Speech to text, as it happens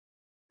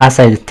As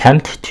I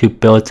attempt to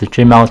build the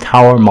Jin Mao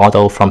Tower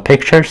model from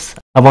pictures,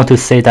 I want to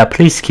say that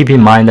please keep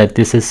in mind that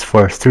this is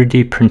for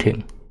 3D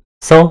printing.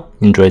 So,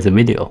 enjoy the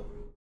video.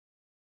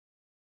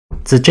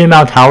 The Jin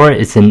Mao Tower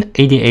is an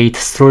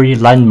 88-story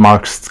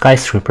landmark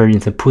skyscraper in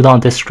the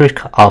Pudong district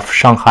of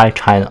Shanghai,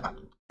 China.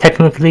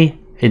 Technically,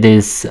 it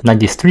is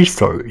 93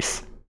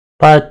 stories,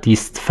 but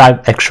these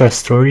 5 extra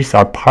stories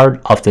are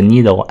part of the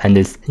needle and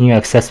is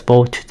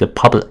inaccessible to the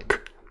public.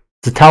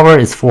 The tower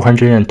is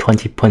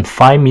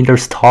 420.5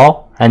 meters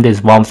tall and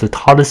is one of the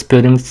tallest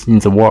buildings in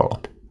the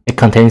world. It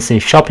contains a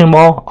shopping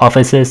mall,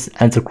 offices,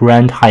 and the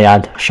Grand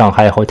Hyatt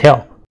Shanghai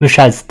Hotel, which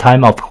at the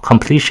time of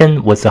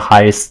completion was the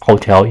highest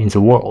hotel in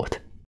the world.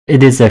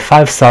 It is a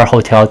 5-star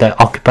hotel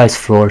that occupies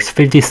floors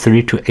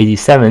 53 to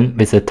 87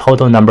 with a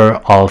total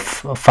number of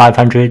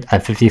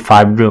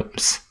 555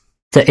 rooms.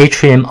 The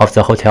atrium of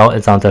the hotel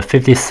is on the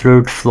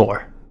 53rd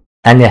floor,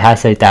 and it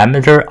has a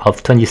diameter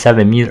of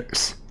 27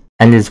 meters,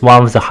 and is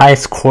one of the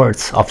highest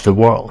courts of the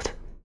world.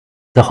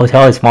 The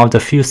hotel is one of the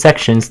few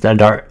sections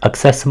that are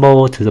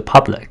accessible to the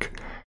public,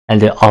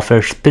 and it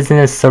offers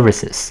business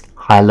services,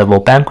 high-level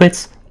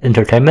banquets,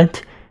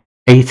 entertainment,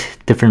 8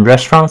 different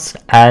restaurants,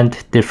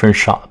 and different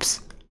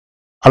shops.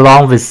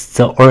 Along with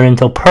the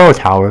Oriental Pearl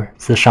Tower,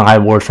 the Shanghai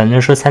World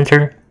Financial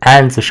Center,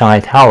 and the Shanghai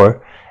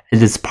Tower,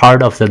 it is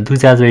part of the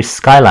Lujiazui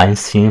skyline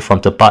seen from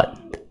the bottom.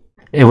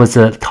 It was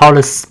the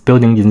tallest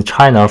building in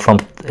China from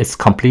its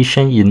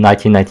completion in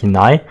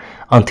 1999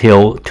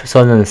 until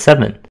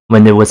 2007,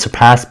 when it was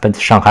surpassed by the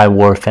Shanghai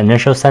World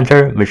Financial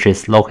Center, which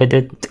is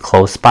located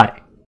close by.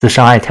 The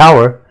Shanghai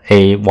Tower,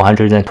 a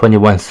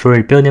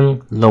 121-story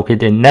building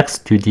located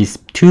next to these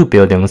 2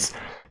 buildings,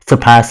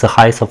 surpassed the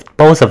heights of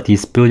both of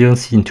these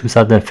buildings in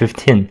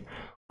 2015,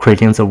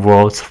 creating the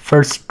world's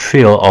first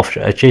trio of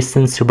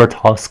adjacent super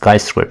tall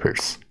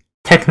skyscrapers.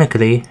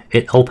 Technically,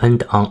 it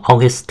opened on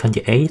August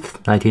 28,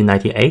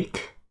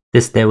 1998.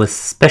 This day was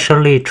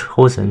specially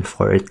chosen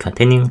for it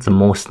containing the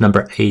most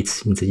number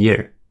 8s in the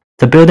year.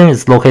 The building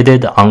is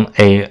located on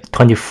a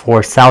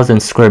 24,000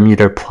 square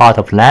meter plot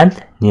of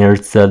land near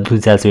the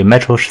Lujiazui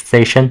metro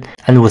station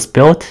and was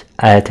built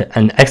at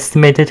an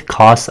estimated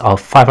cost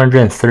of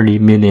 $530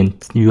 million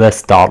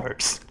US.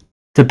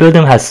 The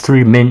building has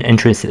 3 main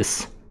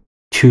entrances,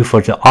 2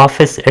 for the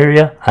office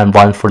area and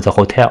 1 for the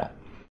hotel.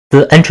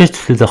 The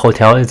entrance to the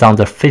hotel is on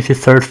the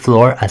 53rd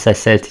floor, as I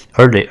said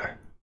earlier.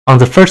 On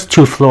the first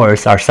 2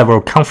 floors are several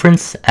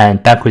conference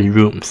and banquet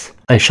rooms,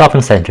 a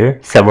shopping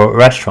center, several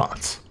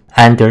restaurants,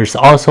 and there is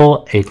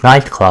also a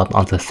nightclub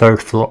on the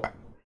 3rd floor.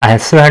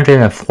 At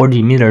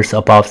 340 meters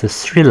above the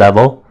street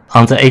level,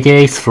 on the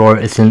 88th floor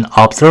is an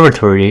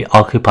observatory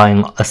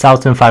occupying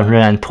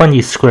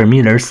 1,520 square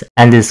meters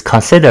and is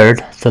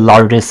considered the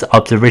largest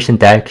observation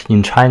deck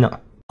in China.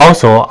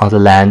 Also on the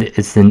land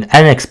is an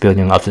annex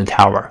building of the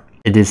tower.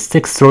 It is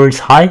 6 stories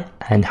high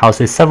and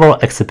houses several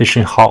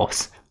exhibition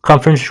halls,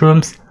 conference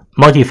rooms,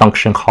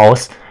 multifunction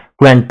halls,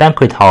 grand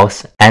banquet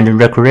halls, and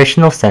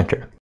recreational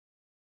center.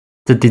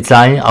 The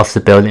design of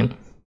the building.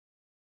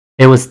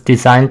 It was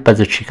designed by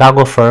the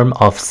Chicago firm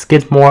of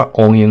Skidmore,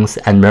 Owings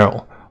 &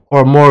 Merrill,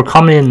 or more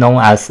commonly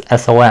known as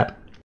SOM.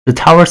 The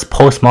tower's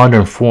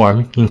postmodern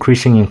form,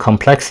 increasing in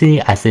complexity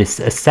as it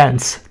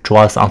ascends,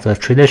 draws on the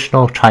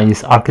traditional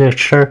Chinese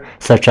architecture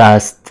such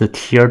as the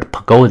tiered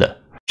pagoda,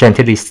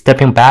 gently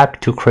stepping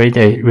back to create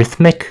a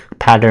rhythmic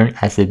pattern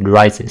as it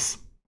rises.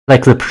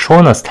 Like the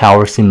Petronas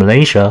Towers in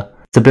Malaysia,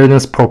 the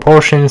building's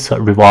proportions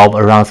revolve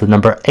around the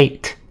number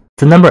 8.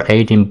 The number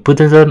 8 in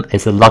Buddhism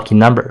is a lucky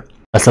number,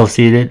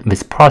 associated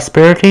with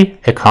prosperity,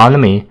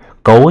 economy,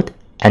 gold,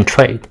 and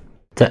trade.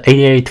 The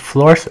 88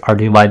 floors are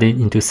divided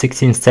into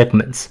 16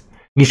 segments,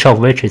 each of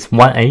which is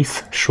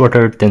 1/8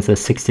 shorter than the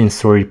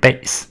 16-story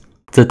base.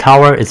 The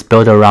tower is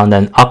built around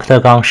an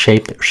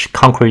octagon-shaped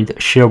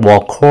concrete shear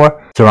wall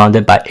core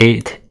surrounded by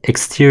 8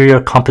 exterior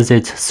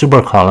composite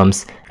super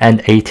columns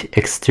and 8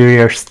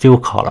 exterior steel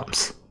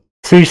columns.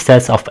 3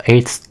 sets of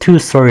 8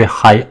 2-story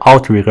high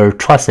outrigger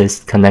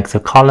trusses connect the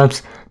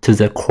columns to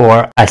the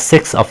core at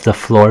 6 of the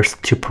floors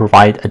to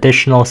provide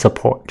additional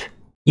support.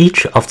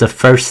 Each of the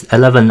first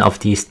 11 of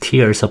these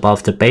tiers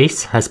above the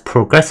base has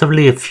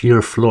progressively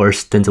fewer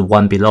floors than the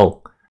one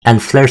below,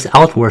 and flares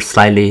outward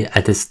slightly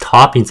at its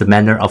top in the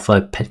manner of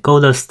a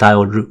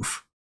pagoda-style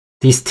roof.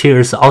 These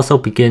tiers also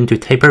begin to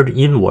taper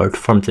inward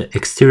from the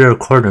exterior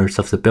corners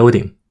of the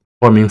building,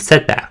 forming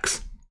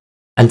setbacks,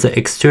 and the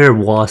exterior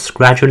walls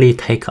gradually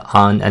take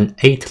on an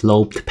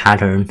 8-lobed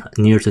pattern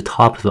near the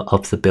top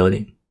of the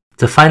building.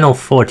 The final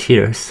 4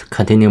 tiers,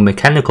 containing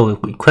mechanical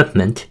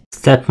equipment,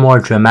 step more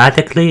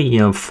dramatically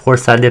in a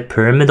 4-sided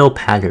pyramidal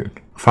pattern,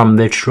 from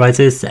which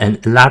rises an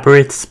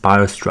elaborate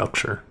spiral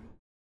structure.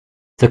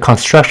 The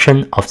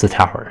construction of the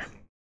tower.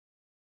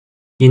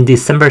 In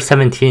December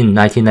 17,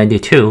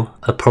 1992,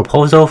 a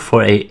proposal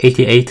for a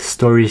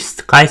 88-story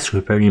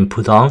skyscraper in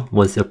Pudong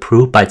was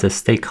approved by the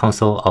State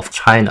Council of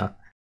China.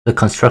 The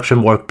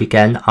construction work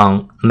began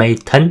on May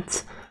 10,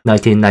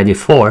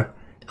 1994.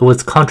 It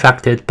was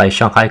contracted by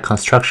Shanghai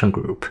Construction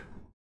Group.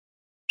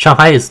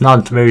 Shanghai is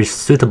not very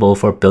suitable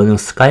for building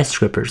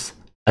skyscrapers,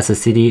 as the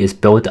city is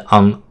built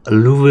on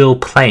alluvial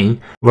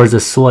plain where the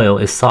soil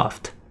is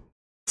soft.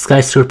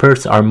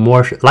 Skyscrapers are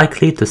more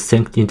likely to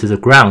sink into the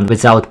ground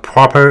without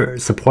proper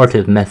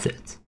supportive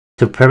methods.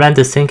 To prevent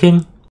the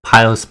sinking,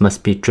 piles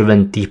must be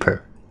driven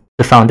deeper.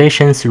 The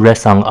foundations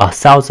rest on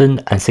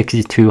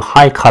 1,062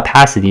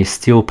 high-capacity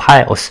steel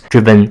piles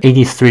driven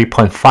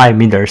 83.5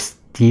 meters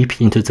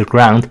deep into the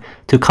ground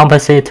to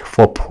compensate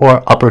for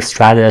poor upper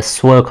strata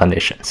soil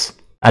conditions.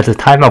 At the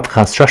time of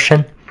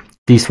construction,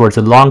 these were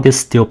the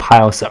longest steel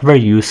piles ever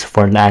used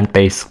for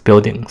land-based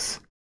buildings.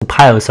 The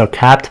piles are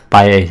capped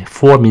by a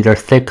 4-meter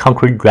thick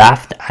concrete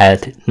raft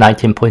at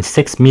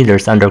 19.6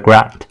 meters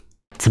underground.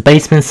 The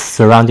basement's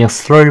surrounding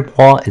slurry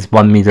wall is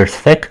 1 meter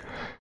thick,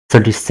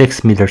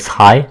 36 meters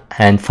high,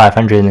 and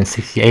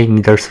 568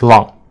 meters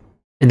long.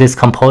 It is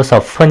composed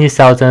of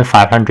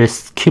 20,500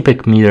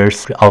 cubic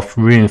meters of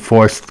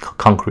reinforced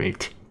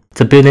concrete.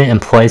 The building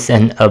employs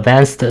an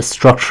advanced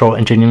structural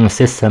engineering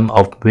system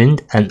of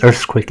wind and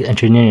earthquake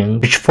engineering,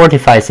 which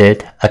fortifies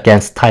it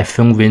against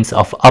typhoon winds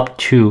of up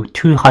to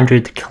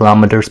 200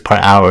 km per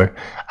hour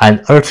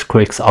and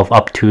earthquakes of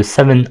up to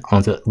 7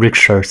 on the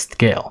Richter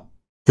scale.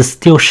 The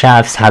steel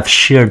shafts have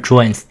shear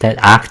joints that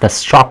act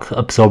as shock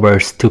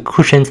absorbers to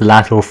cushion the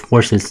lateral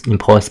forces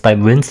imposed by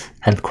winds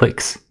and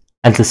quakes.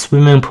 And the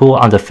swimming pool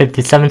on the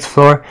 57th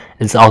floor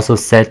is also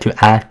said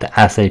to act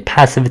as a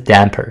passive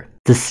damper.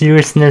 The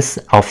seriousness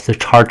of the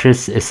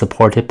charges is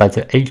supported by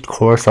the 8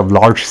 cores of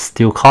large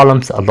steel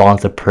columns along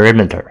the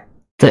perimeter.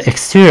 The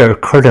exterior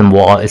curtain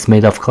wall is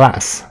made of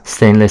glass,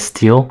 stainless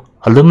steel,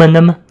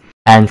 aluminum,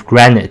 and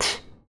granite,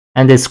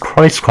 and is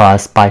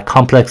crisscrossed by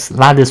complex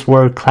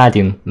latticework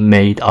cladding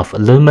made of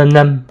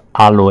aluminum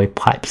alloy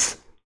pipes.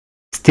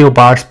 Steel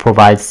bars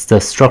provide the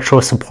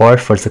structural support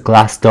for the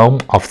glass dome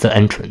of the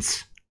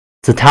entrance.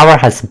 The tower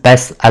has the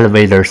best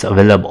elevators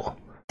available.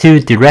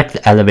 2 direct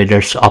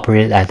elevators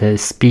operate at a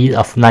speed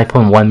of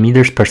 9.1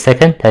 meters per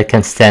second that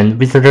can send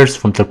visitors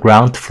from the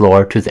ground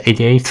floor to the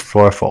 88th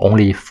floor for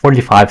only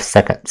 45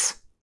 seconds.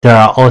 There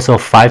are also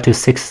 5 to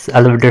 6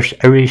 elevators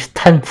every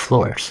 10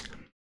 floors,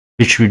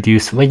 which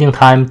reduce waiting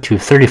time to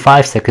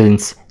 35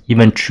 seconds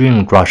even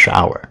during rush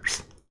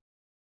hours.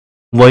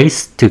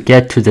 Ways to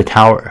get to the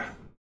tower.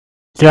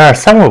 There are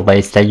several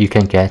ways that you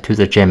can get to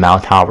the Jin Mao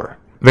Tower.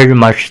 Very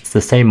much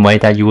the same way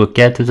that you would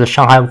get to the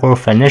Shanghai World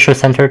Financial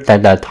Center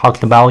that I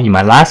talked about in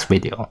my last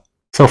video.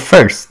 So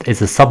first is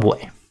the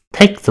subway.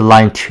 Take the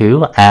line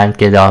 2 and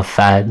get off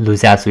at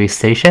Lujiazui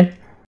Station.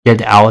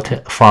 Get out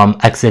from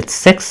exit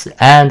 6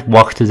 and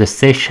walk to the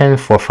station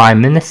for 5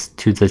 minutes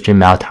to the Jin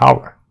Mao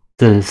Tower.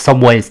 The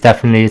subway is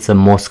definitely the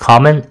most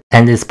common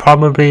and is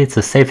probably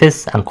the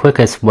safest and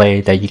quickest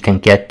way that you can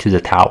get to the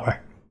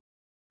tower.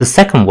 The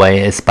second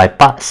way is by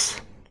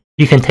bus.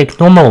 You can take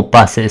normal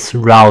buses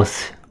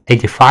routes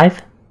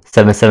 85,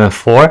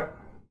 774,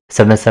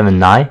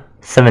 779,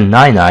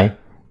 799,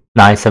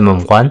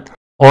 971,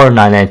 or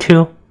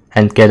 992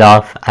 and get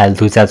off at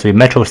Lujiazui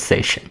Metro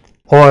Station.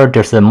 Or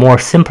there's a more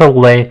simple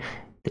way,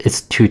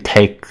 is to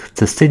take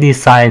the city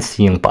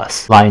sightseeing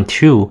bus, line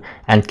 2,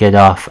 and get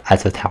off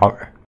at the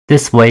tower.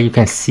 This way you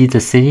can see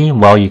the city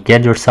while you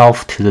get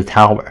yourself to the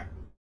tower.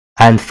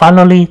 And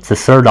finally, the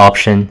third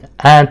option,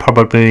 and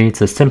probably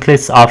the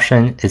simplest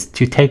option, is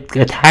to take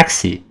a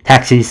taxi.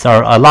 Taxis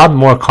are a lot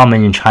more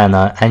common in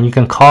China, and you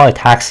can call a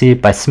taxi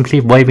by simply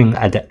waving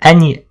at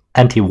any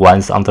empty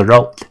ones on the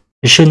road.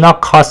 It should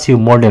not cost you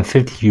more than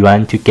 50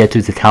 yuan to get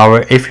to the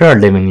tower if you are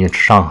living in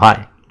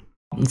Shanghai.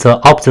 The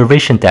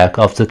observation deck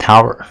of the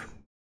tower.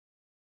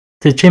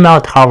 The Jin Mao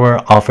Tower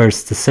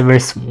offers the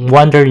service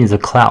Wonder in the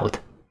Cloud.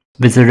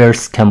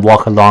 Visitors can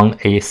walk along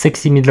a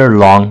 60-meter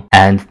long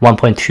and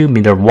 1.2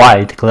 meter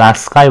wide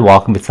glass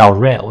skywalk without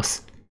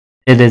rails.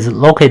 It is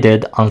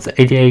located on the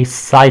 88th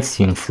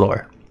sightseeing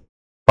floor.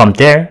 From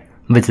there,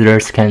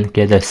 visitors can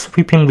get a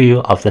sweeping view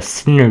of the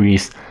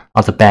sceneries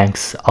on the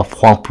banks of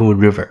Huangpu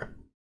River.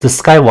 The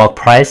skywalk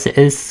price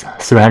is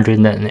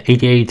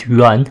 388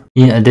 yuan,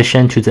 in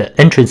addition to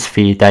the entrance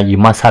fee that you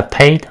must have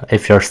paid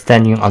if you're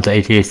standing on the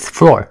 88th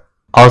floor.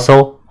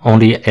 Also,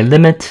 only a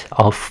limit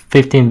of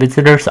 15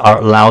 visitors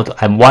are allowed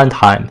at one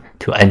time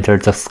to enter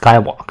the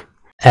skywalk,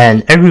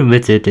 and every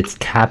visit is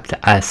capped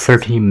at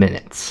 30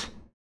 minutes.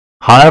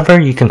 However,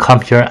 you can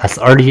come here as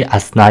early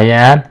as 9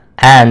 AM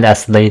and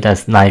as late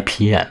as 9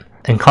 PM,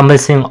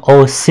 encompassing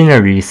all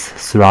sceneries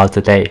throughout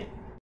the day.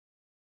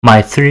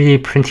 My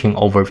 3D printing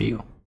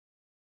overview.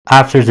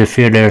 After the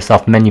failures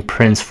of many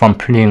prints from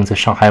printing the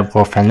Shanghai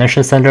World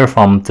Financial Center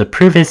from the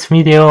previous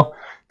video,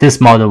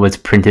 this model was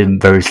printed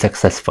very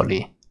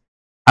successfully.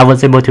 I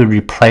was able to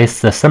replace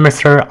the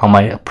thermistor on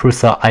my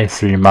Prusa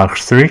i3 Mark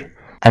III,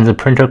 and the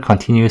printer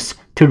continues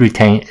to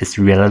retain its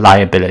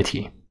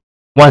reliability.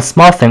 One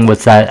small thing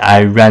was that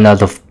I ran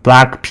out of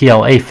black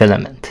PLA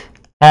filament,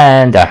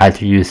 and I had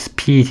to use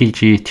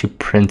PETG to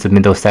print the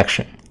middle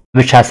section,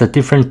 which has a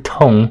different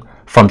tone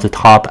from the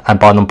top and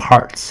bottom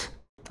parts.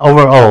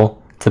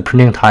 Overall, the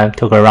printing time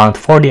took around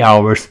 40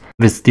 hours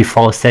with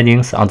default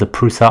settings on the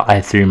Prusa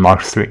i3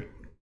 Mark III.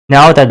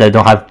 Now that I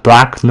don't have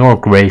black nor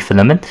gray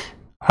filament,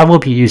 I will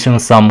be using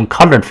some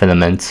colored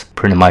filaments to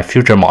print my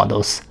future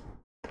models.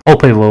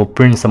 Hope it will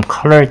bring some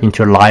color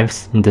into your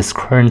lives in this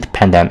current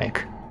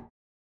pandemic.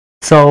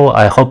 So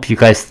I hope you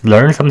guys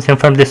learned something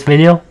from this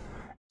video.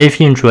 If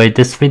you enjoyed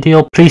this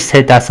video, please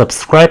hit that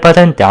subscribe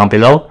button down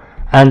below,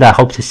 and I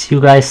hope to see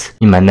you guys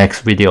in my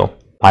next video.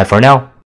 Bye for now.